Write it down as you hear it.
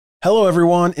Hello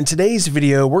everyone, in today's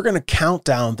video we're going to count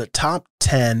down the top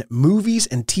 10 movies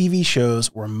and TV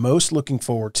shows we're most looking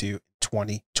forward to in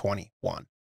 2021.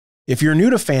 If you're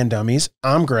new to Fan Dummies,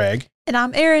 I'm Greg. And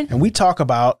I'm Aaron. And we talk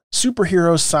about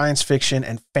superheroes, science fiction,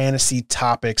 and fantasy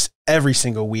topics every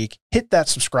single week. Hit that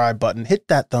subscribe button, hit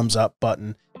that thumbs up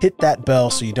button, hit that bell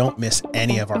so you don't miss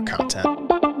any of our content.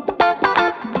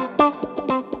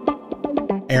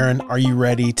 Aaron, are you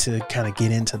ready to kind of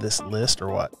get into this list or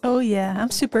what? Oh yeah, I'm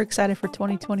super excited for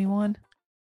 2021.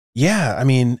 Yeah, I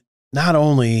mean, not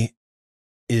only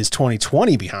is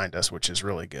 2020 behind us, which is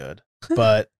really good,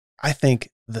 but I think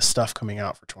the stuff coming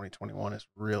out for 2021 is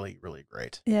really, really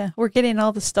great. Yeah, we're getting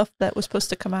all the stuff that was supposed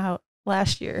to come out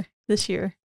last year, this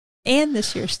year, and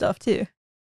this year's stuff too.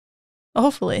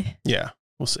 Hopefully. Yeah,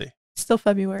 we'll see. Still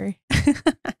February.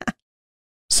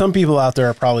 Some people out there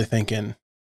are probably thinking,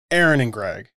 Aaron and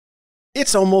Greg,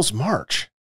 it's almost March.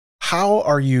 How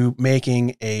are you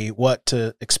making a what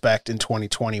to expect in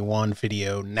 2021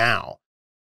 video now?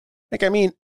 Like, I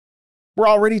mean, we're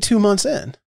already 2 months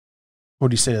in.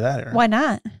 What do you say to that, Aaron? Why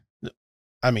not?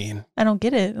 I mean, I don't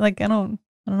get it. Like, I don't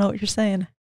know what you're saying.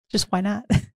 Just why not?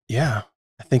 Yeah,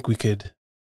 I think we could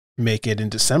make it in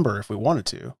December if we wanted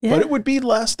to, yeah. But it would be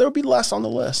less. There would be less on the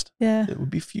list. Yeah. It would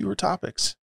be fewer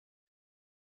topics.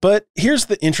 But here's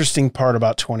the interesting part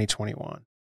about 2021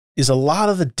 is a lot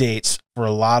of the dates for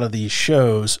a lot of these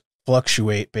shows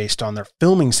fluctuate based on their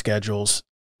filming schedules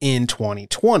in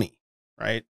 2020,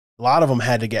 right? A lot of them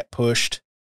had to get pushed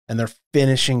and they're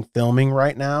finishing filming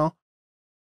right now.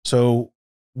 So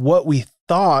what we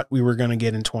thought we were going to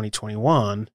get in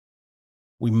 2021,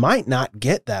 we might not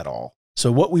get that all.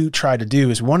 So what we tried to do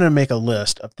is we wanted to make a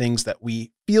list of things that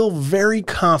we feel very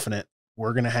confident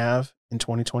we're going to have in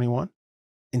 2021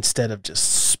 instead of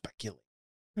just speculating.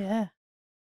 Yeah.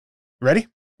 Ready?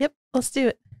 Yep, let's do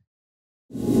it.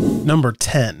 Number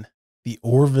 10, The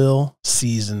Orville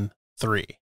Season 3.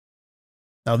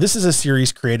 Now, this is a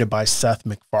series created by Seth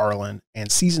MacFarlane, and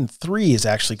Season 3 is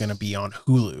actually going to be on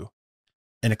Hulu.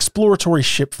 An exploratory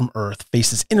ship from Earth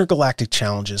faces intergalactic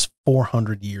challenges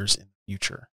 400 years in the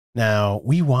future. Now,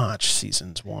 we watched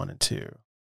Seasons 1 and 2,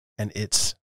 and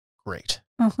it's great.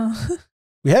 Uh-huh.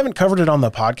 We haven't covered it on the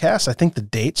podcast. I think the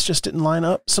dates just didn't line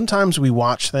up. Sometimes we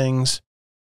watch things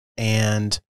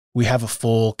and we have a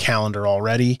full calendar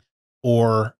already,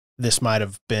 or this might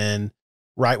have been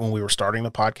right when we were starting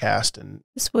the podcast. And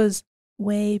this was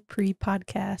way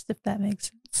pre-podcast, if that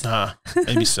makes sense.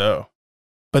 Maybe so.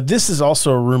 But this is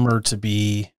also rumored to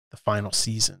be the final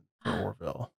season for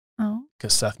Orville. Oh.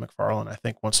 Because Seth MacFarlane, I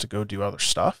think, wants to go do other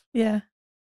stuff. Yeah.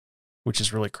 Which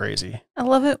is really crazy. I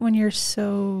love it when you're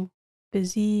so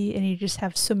busy and you just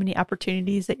have so many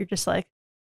opportunities that you're just like,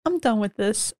 I'm done with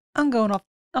this. I'm going on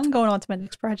to my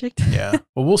next project. Yeah.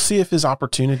 Well, we'll see if his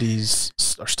opportunities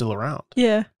are still around.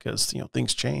 Yeah. Because,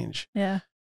 things change. Yeah.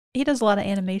 He does a lot of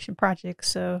animation projects,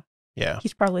 so yeah,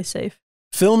 he's probably safe.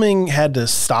 Filming had to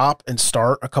stop and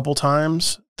start a couple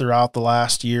times throughout the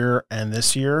last year and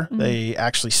this year. Mm-hmm. They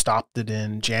actually stopped it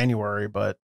in January,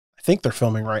 but I think they're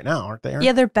filming right now, aren't they, Aaron?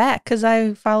 Yeah, they're back because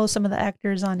I follow some of the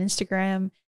actors on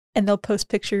Instagram and they'll post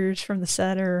pictures from the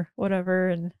set or whatever.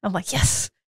 And I'm like,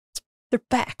 yes, they're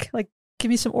back. Like, give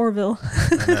me some Orville.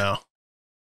 I know.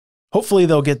 Hopefully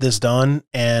they'll get this done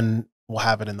and we'll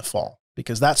have it in the fall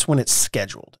because that's when it's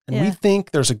scheduled. And we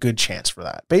think there's a good chance for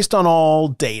that based on all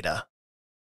data.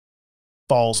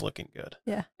 Fall's looking good.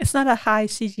 Yeah. It's not a high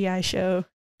CGI show.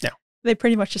 No. They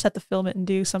pretty much just have to film it and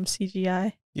do some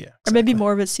CGI. Yeah. Exactly. Or maybe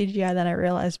more of it's CGI than I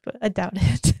realized, but I doubt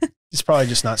it. It's probably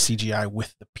just not CGI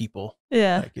with the people.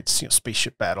 Yeah. Like it's,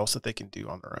 spaceship battles that they can do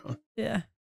on their own. Yeah.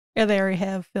 Yeah, they already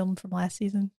have filmed from last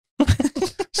season.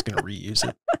 Just going to reuse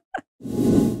it.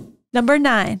 Number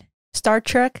 9, Star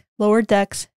Trek Lower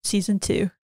Decks Season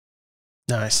 2.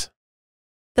 Nice.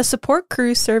 The support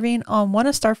crew serving on one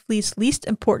of Starfleet's least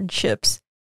important ships,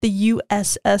 the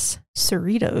USS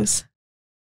Cerritos,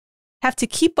 have to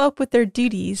keep up with their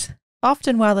duties,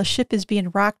 often while the ship is being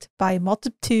rocked by a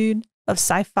multitude of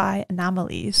sci-fi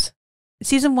anomalies.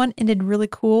 Season 1 ended really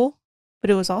cool,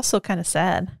 but it was also kind of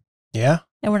sad. Yeah.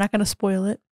 And we're not going to spoil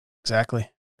it.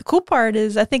 Exactly. The cool part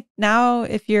is, I think now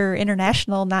if you're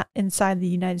international, not inside the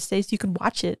United States, you can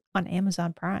watch it on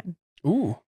Amazon Prime.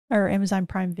 Ooh. Or Amazon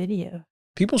Prime Video.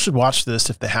 People should watch this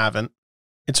if they haven't.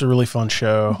 It's a really fun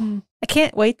show. Mm-hmm. I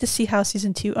can't wait to see how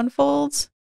Season 2 unfolds.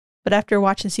 But after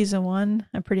watching Season 1,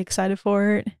 I'm pretty excited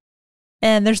for it.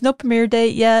 And there's no premiere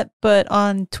date yet, but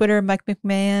on Twitter, Mike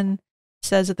McMahon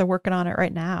says that they're working on it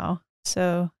right now.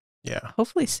 So yeah,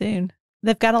 hopefully soon.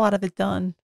 They've got a lot of it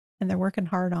done and they're working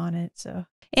hard on it. So,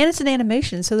 and it's an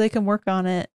animation, so they can work on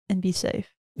it and be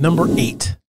safe. Number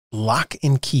 8, Locke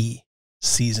and Key,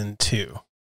 Season 2.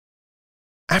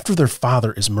 After their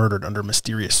father is murdered under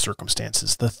mysterious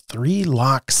circumstances, the 3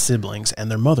 Locke siblings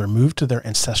and their mother move to their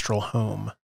ancestral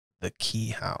home, the Key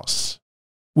House,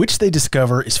 which they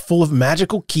discover is full of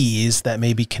magical keys that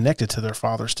may be connected to their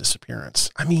father's disappearance.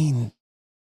 I mean,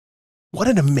 what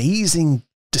an amazing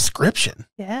description.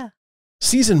 Yeah.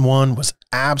 Season 1 was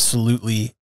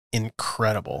absolutely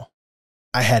incredible.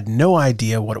 I had no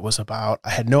idea what it was about. I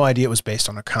had no idea it was based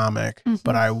on a comic,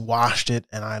 but I watched it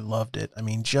and I loved it. I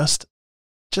mean, just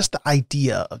the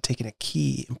idea of taking a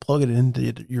key and plugging it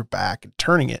into your back and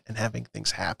turning it and having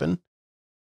things happen,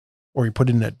 or you put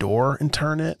it in a door and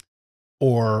turn it,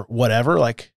 or whatever,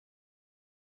 like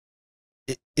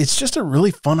it's just a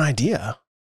really fun idea.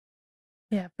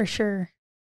 Yeah, for sure.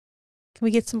 Can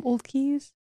we get some old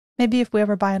keys? Maybe if we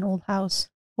ever buy an old house,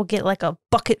 we'll get like a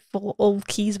bucket full of old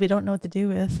keys we don't know what to do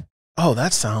with. Oh,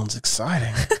 that sounds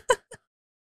exciting.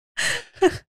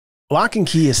 Locke and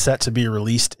Key is set to be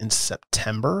released in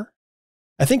September.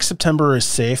 I think September is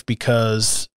safe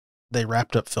because they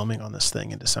wrapped up filming on this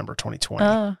thing in December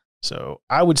 2020. So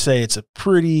I would say it's a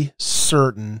pretty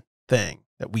certain thing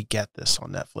that we get this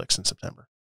on Netflix in September.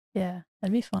 Yeah,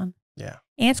 that'd be fun. Yeah.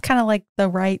 And it's kind of like the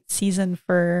right season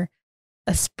for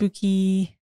a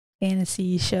spooky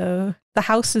fantasy show. The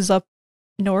house is up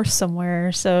north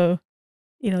somewhere, so,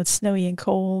 you know, it's snowy and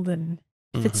cold and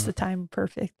fits the time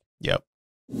perfect. Yep.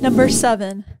 Number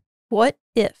 7, What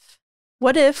If?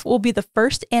 What If will be the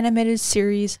first animated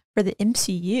series for the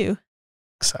MCU.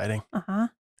 Exciting.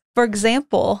 For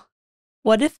example,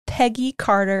 what if Peggy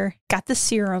Carter got the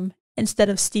serum instead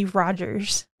of Steve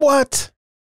Rogers? What?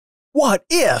 What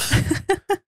if?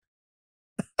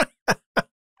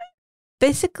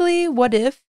 Basically, what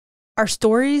if are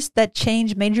stories that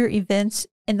change major events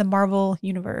in the Marvel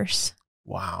universe.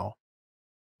 Wow.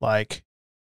 Like,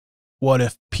 what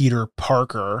if Peter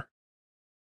Parker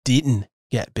didn't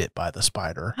get bit by the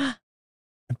spider?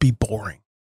 It'd be boring.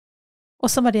 Well,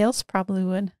 somebody else probably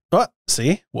would. But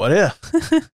see, what if?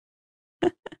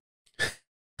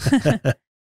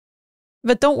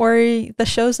 But don't worry, the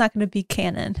show's not going to be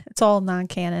canon. It's all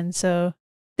non-canon, so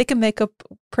they can make up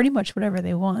pretty much whatever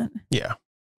they want. Yeah.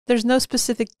 There's no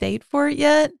specific date for it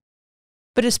yet,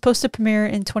 but it's supposed to premiere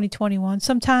in 2021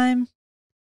 sometime.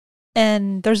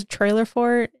 And there's a trailer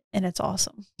for it, and it's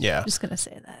awesome. Yeah. I'm just going to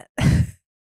say that.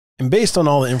 And based on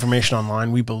all the information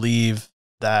online, we believe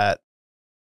that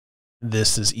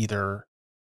this is either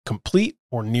complete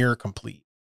or near complete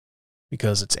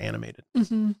because it's animated.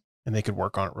 Mm-hmm. And they could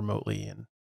work on it remotely and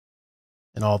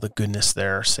all the goodness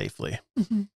there safely.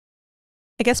 Mm-hmm.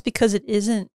 I guess because it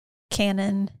isn't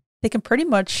canon, they can pretty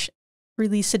much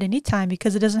release it anytime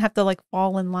because it doesn't have to like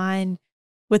fall in line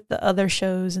with the other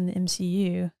shows in the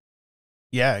MCU.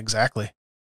 Yeah, exactly.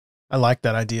 I like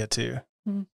that idea too.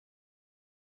 Mm-hmm.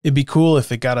 It'd be cool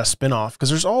if it got a spinoff because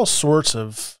there's all sorts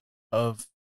of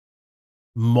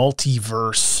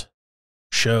multiverse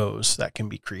shows that can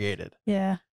be created.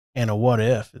 Yeah. And a what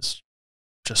if is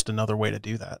just another way to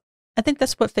do that. I think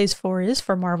that's what Phase 4 is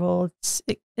for Marvel.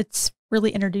 It's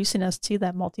really introducing us to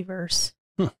that multiverse.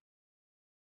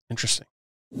 Interesting.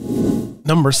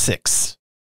 Number 6.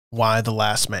 Why the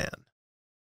Last Man?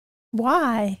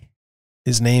 Why?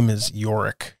 His name is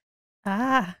Yorick.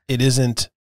 Ah. It isn't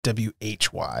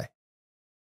WHY.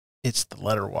 It's the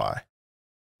letter Y.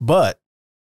 But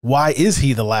why is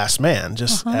he the last man,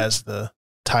 just as the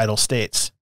title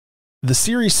states? The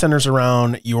series centers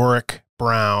around Yorick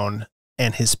Brown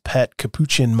and his pet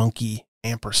capuchin monkey,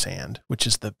 Ampersand, which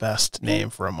is the best name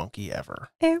for a monkey ever.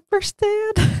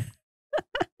 Ampersand.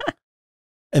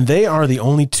 And they are the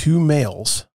only 2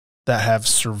 males that have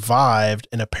survived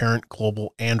an apparent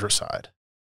global androcide,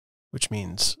 which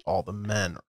means all the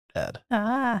men are dead.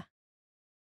 Ah.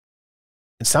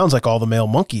 It sounds like all the male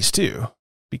monkeys too,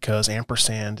 because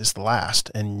Ampersand is the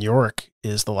last and Yorick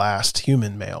is the last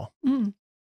human male. Mm.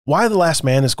 Why the Last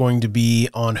Man is going to be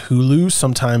on Hulu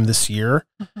sometime this year.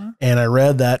 And I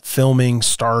read that filming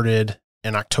started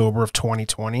in October of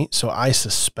 2020. So I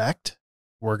suspect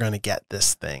we're going to get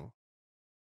this thing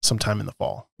sometime in the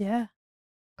fall. Yeah.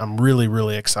 I'm really,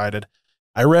 really excited.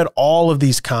 I read all of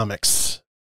these comics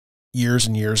years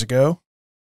and years ago,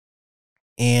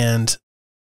 and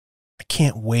I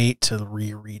can't wait to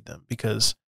reread them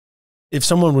because if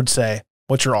someone would say,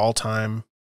 what's your all-time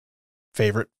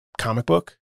favorite comic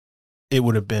book? It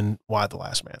would have been Why the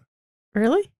Last Man.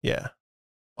 Really? Yeah.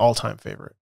 All-time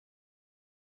favorite.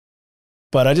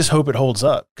 But I just hope it holds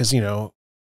up because, you know,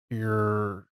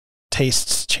 your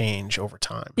tastes change over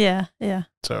time. Yeah, yeah.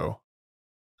 So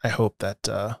I hope that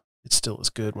it still is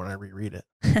good when I reread it.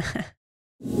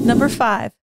 Number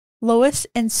 5. Lois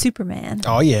and Superman.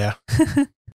 Oh, yeah.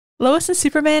 Lois and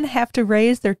Superman have to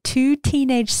raise their 2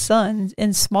 teenage sons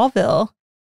in Smallville,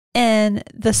 and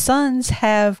the sons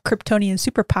have Kryptonian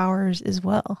superpowers as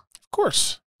well. Of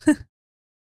course.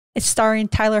 It's starring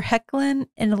Tyler Hoechlin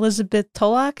and Elizabeth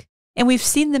Tulloch, and we've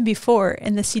seen them before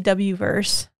in the CW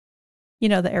verse. You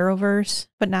know, the Arrowverse,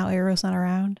 but now Arrow's not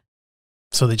around.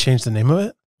 So they changed the name of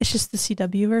it? It's just the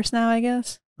CW verse now, I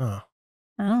guess. Oh.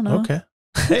 I don't know. Okay.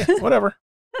 Hey, whatever.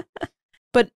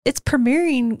 But it's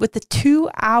premiering with the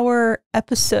 2-hour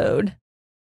episode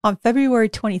on February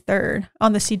 23rd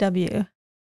on the CW.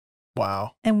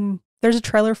 Wow. And there's a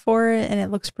trailer for it, and it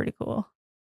looks pretty cool.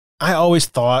 I always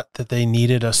thought that they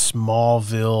needed a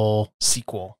Smallville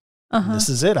sequel. This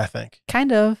is it, I think.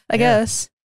 Kind of, I guess.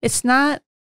 It's not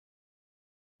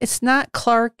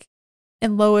Clark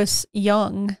and Lois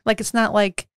young. Like, it's not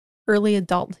like early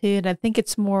adulthood. I think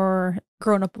it's more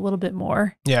grown up a little bit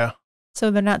more. Yeah.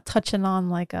 So they're not touching on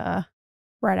like a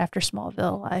right after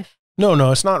Smallville life.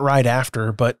 No, it's not right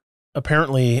after, but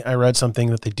apparently I read something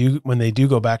that they do when they do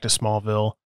go back to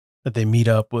Smallville, that they meet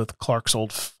up with Clark's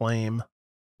old flame,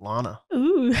 Lana.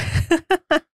 Ooh.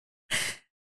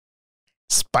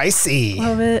 Spicy.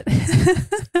 Love it.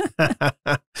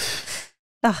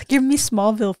 Give me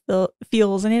Smallville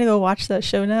feels. I need to go watch that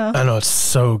show now. I know, it's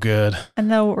so good. I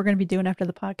know what we're going to be doing after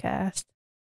the podcast.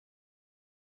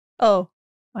 Oh,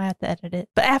 I have to edit it.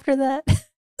 But after that.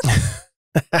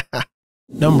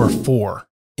 Number 4,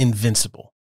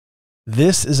 Invincible.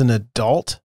 This is an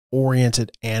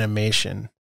adult-oriented animation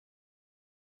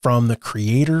from the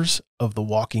creators of The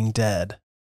Walking Dead,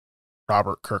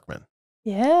 Robert Kirkman.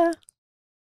 Yeah.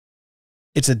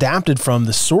 It's adapted from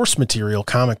the source material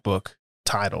comic book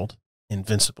titled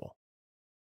Invincible.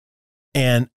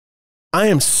 And I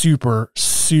am super,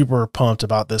 super pumped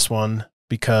about this one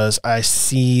because I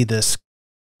see this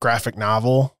graphic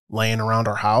novel laying around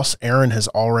our house. Aaron has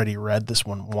already read this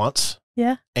one once.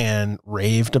 Yeah. And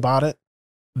raved about it.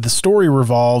 The story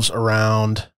revolves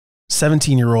around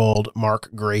 17-year-old Mark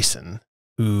Grayson,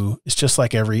 who is just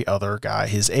like every other guy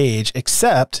his age,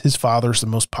 except his father's the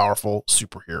most powerful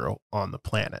superhero on the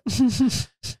planet.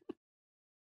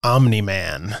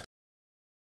 Omni-Man,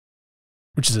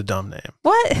 which is a dumb name.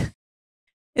 What?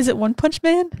 Is it One Punch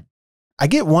Man? I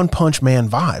get One Punch Man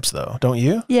vibes, though, don't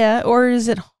you? Yeah, or is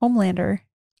it Homelander?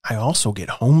 I also get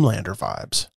Homelander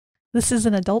vibes. This is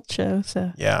an adult show,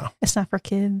 so yeah, it's not for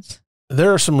kids.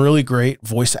 There are some really great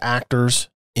voice actors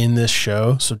in this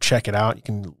show, so check it out. You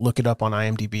can look it up on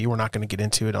IMDb. We're not going to get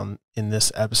into it in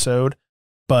this episode,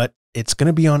 but it's going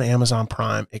to be on Amazon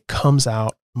Prime. It comes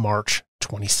out March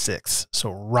 26th,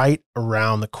 so right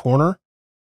around the corner.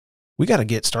 We got to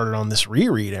get started on this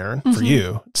reread, Aaron, for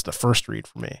you. It's the first read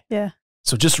for me. Yeah.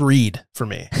 So just read for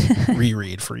me,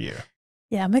 reread for you.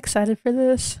 Yeah, I'm excited for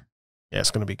this. Yeah,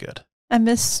 it's going to be good. I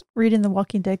miss reading the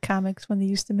Walking Dead comics when they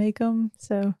used to make them,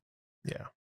 so. Yeah.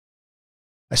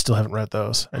 I still haven't read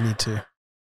those. I need to.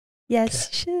 Yes,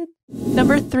 you should.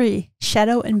 Number 3,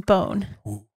 Shadow and Bone.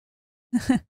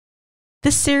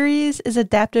 This series is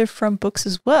adapted from books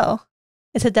as well.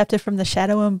 It's adapted from the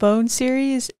Shadow and Bone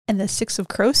series and the Six of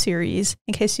Crow series,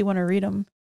 in case you want to read them.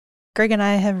 Greg and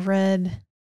I have read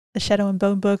the Shadow and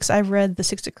Bone books. I've read the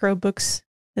Six of Crow books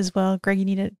as well. Greg, you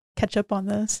need to catch up on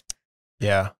those.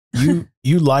 Yeah.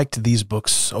 You liked these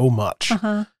books so much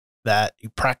that you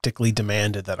practically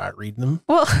demanded that I read them.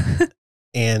 Well,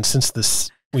 and since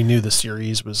we knew the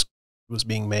series was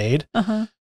being made,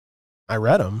 I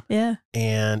read them. Yeah.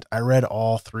 And I read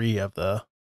all 3 of the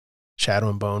Shadow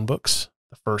and Bone books,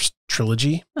 the first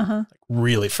trilogy, like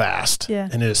really fast. Yeah.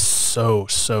 And it is so,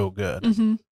 so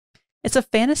good. It's a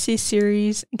fantasy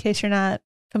series, in case you're not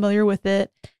familiar with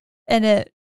it. And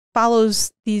it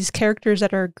follows these characters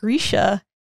that are Grisha,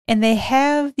 and they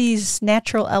have these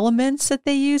natural elements that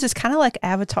they use. It's kind of like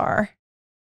Avatar.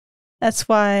 That's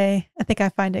why I think I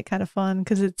find it kind of fun,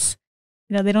 because it's,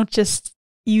 they don't just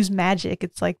use magic.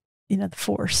 It's like, the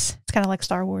Force. It's kind of like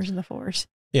Star Wars and the Force.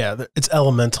 Yeah, it's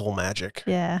elemental magic.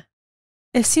 Yeah.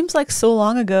 It seems like so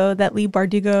long ago that Lee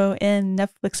Bardugo and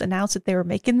Netflix announced that they were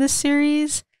making this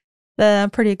series that I'm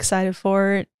pretty excited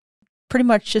for it. Pretty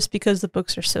much just because the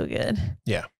books are so good.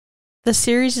 Yeah. The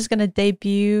series is going to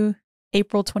debut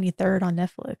April 23rd on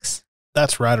Netflix.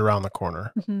 That's right around the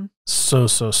corner. So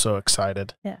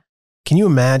excited. Yeah. Can you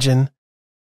imagine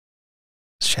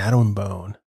Shadow and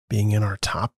Bone being in our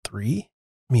top 3?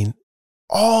 I mean,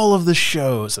 all of the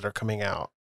shows that are coming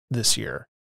out this year.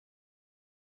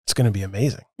 It's going to be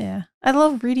amazing. Yeah. I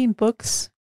love reading books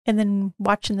and then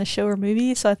watching the show or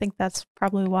movie. So I think that's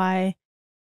probably why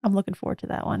I'm looking forward to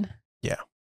that one. Yeah.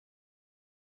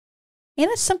 And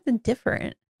it's something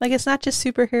different. Like, it's not just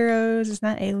superheroes. It's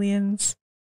not aliens.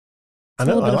 I It's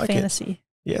know. a little I bit like of fantasy.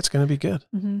 it. Yeah, it's going to be good.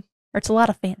 Mm-hmm. Or it's a lot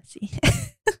of fantasy.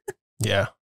 Yeah.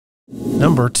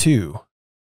 Number 2,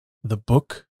 The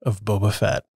Book of Boba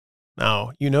Fett.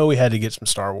 Now, we had to get some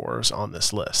Star Wars on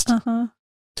this list. Uh-huh.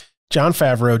 Jon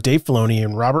Favreau, Dave Filoni,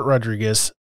 and Robert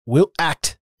Rodriguez will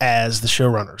act as the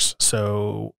showrunners.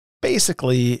 So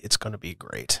basically, it's going to be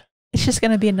great. It's just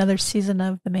going to be another season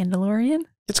of The Mandalorian.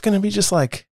 It's going to be just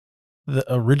like the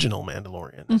original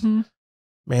Mandalorian. Mm-hmm.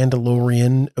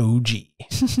 Mandalorian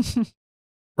OG.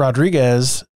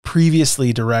 Rodriguez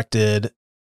previously directed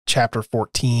Chapter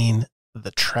 14,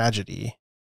 The Tragedy,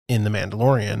 in The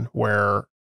Mandalorian, where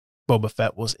Boba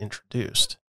Fett was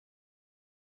introduced.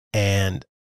 And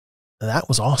that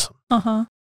was awesome. Uh-huh.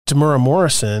 Tamura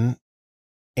Morrison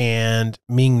and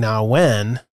Ming-Na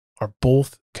Wen are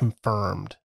both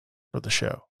confirmed for the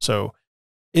show. So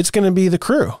it's going to be the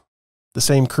crew, the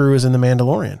same crew as in The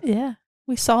Mandalorian. Yeah.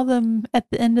 We saw them at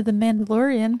the end of The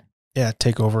Mandalorian. Yeah,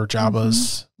 take over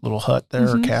Jabba's little hut there,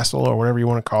 or Mhm. castle, or whatever you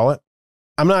want to call it.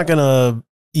 I'm not going to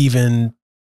even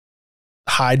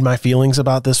hide my feelings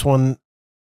about this one.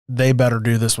 They better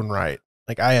do this one right.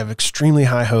 Like, I have extremely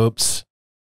high hopes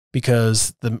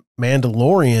because The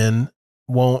Mandalorian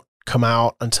won't come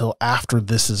out until after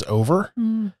this is over.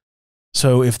 Mm.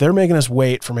 So if they're making us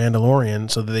wait for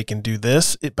Mandalorian so that they can do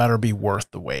this, it better be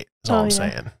worth the wait, is all Oh, I'm yeah.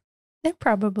 saying. It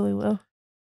probably will.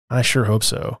 I sure hope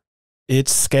so.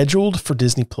 It's scheduled for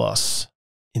Disney Plus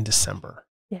in December.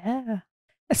 Yeah.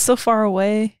 It's so far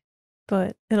away,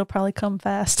 but it'll probably come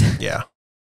fast. Yeah.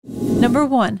 Number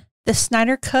 1, the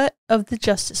Snyder Cut of the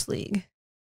Justice League.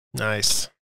 Nice.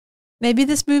 Maybe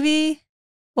this movie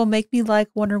will make me like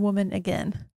Wonder Woman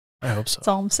again. I hope so. That's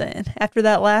all I'm saying. After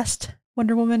that last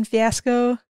Wonder Woman fiasco,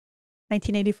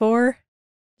 1984,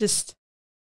 just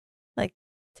like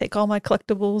take all my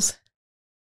collectibles.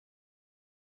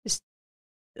 Just,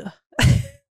 ugh.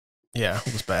 Yeah,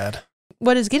 it was bad.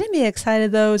 What is getting me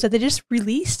excited though is that they just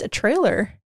released a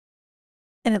trailer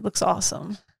and it looks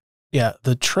awesome. Yeah,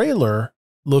 the trailer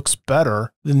looks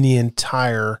better than the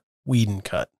entire Whedon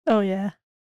cut. Oh, yeah.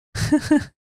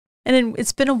 And then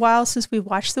it's been a while since we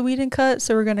watched the Whedon cut,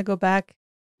 so we're going to go back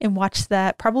and watch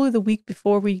that probably the week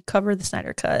before we cover the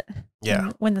Snyder cut.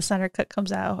 Yeah. When the Snyder cut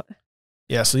comes out.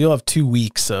 Yeah, so you'll have 2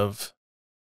 weeks of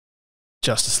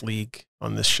Justice League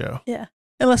on this show. Yeah.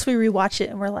 Unless we rewatch it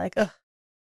and we're like, oh,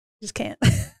 just can't.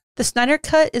 The Snyder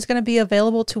cut is going to be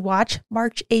available to watch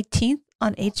March 18th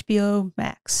on HBO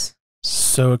Max.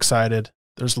 So excited.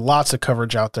 There's lots of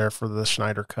coverage out there for the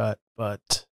Snyder cut,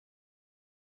 but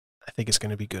I think it's going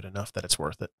to be good enough that it's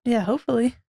worth it. Yeah,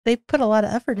 hopefully. They put a lot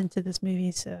of effort into this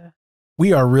movie, so.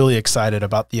 We are really excited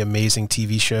about the amazing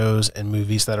TV shows and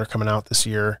movies that are coming out this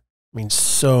year. I mean,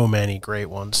 so many great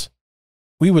ones.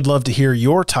 We would love to hear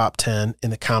your top 10 in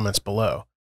the comments below.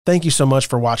 Thank you so much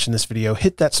for watching this video.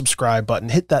 Hit that subscribe button,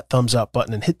 hit that thumbs up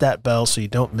button, and hit that bell so you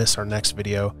don't miss our next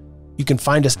video. You can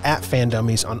find us at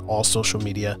FanDummies on all social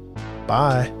media.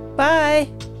 Bye. Bye.